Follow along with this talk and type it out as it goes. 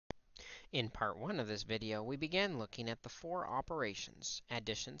In part 1 of this video, we began looking at the 4 operations,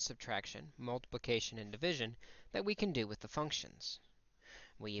 addition, subtraction, multiplication, and division, that we can do with the functions.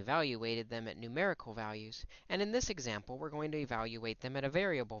 We evaluated them at numerical values, and in this example, we're going to evaluate them at a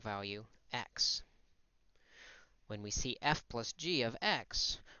variable value, x. When we see f plus g of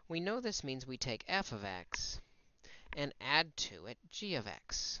x, we know this means we take f of x and add to it g of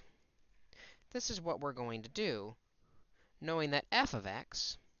x. This is what we're going to do, knowing that f of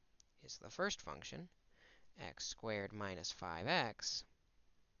x is the first function, x squared minus 5x,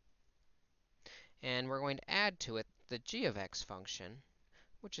 and we're going to add to it the g of x function,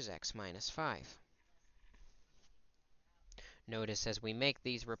 which is x minus 5. Notice as we make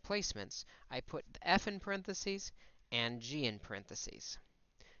these replacements, I put the f in parentheses and g in parentheses.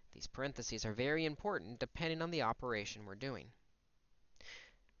 These parentheses are very important depending on the operation we're doing.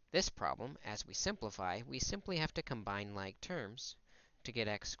 This problem, as we simplify, we simply have to combine like terms to get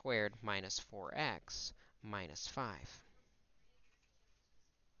x squared minus 4x minus 5.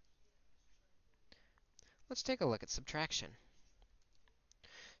 Let's take a look at subtraction.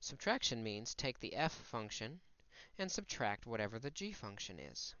 Subtraction means take the f function and subtract whatever the g function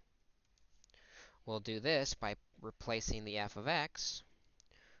is. We'll do this by replacing the f of x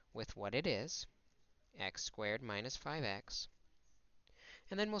with what it is, x squared minus 5x,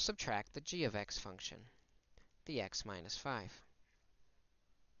 and then we'll subtract the g of x function, the x minus 5.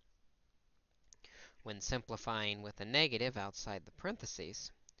 When simplifying with a negative outside the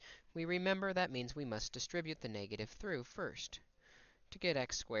parentheses, we remember that means we must distribute the negative through first to get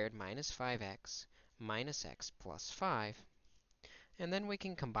x squared minus 5x minus x plus 5, and then we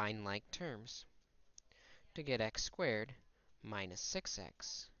can combine like terms to get x squared minus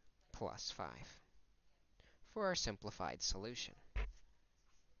 6x plus 5 for our simplified solution.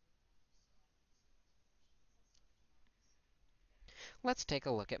 Let's take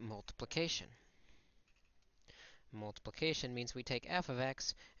a look at multiplication. Multiplication means we take f of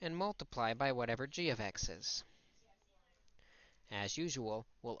x and multiply by whatever g of x is. As usual,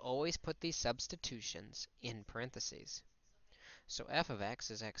 we'll always put these substitutions in parentheses. So f of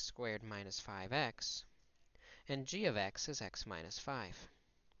x is x squared minus 5x, and g of x is x minus 5.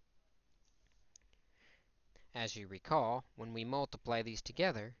 As you recall, when we multiply these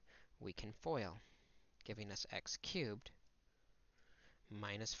together, we can FOIL, giving us x cubed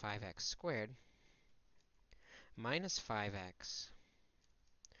minus 5x squared minus 5x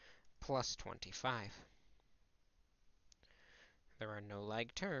plus 25. There are no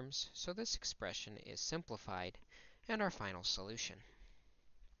like terms, so this expression is simplified and our final solution.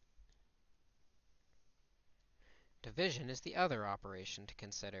 Division is the other operation to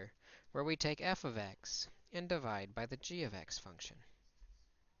consider, where we take f of x and divide by the g of x function.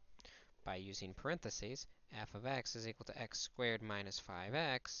 By using parentheses, f of x is equal to x squared minus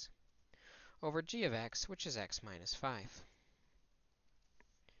 5x over g of x, which is x minus 5.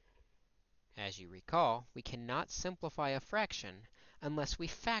 As you recall, we cannot simplify a fraction unless we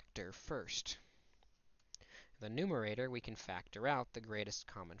factor first. The numerator, we can factor out the greatest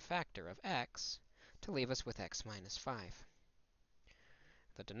common factor of x to leave us with x minus 5.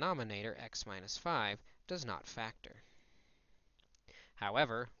 The denominator, x minus 5, does not factor.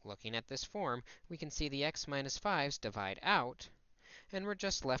 However, looking at this form, we can see the x minus 5's divide out, and we're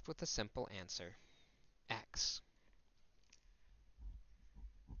just left with the simple answer, x.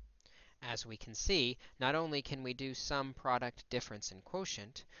 As we can see, not only can we do sum, product, difference, and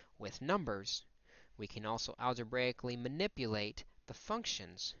quotient with numbers, we can also algebraically manipulate the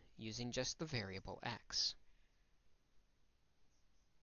functions using just the variable x.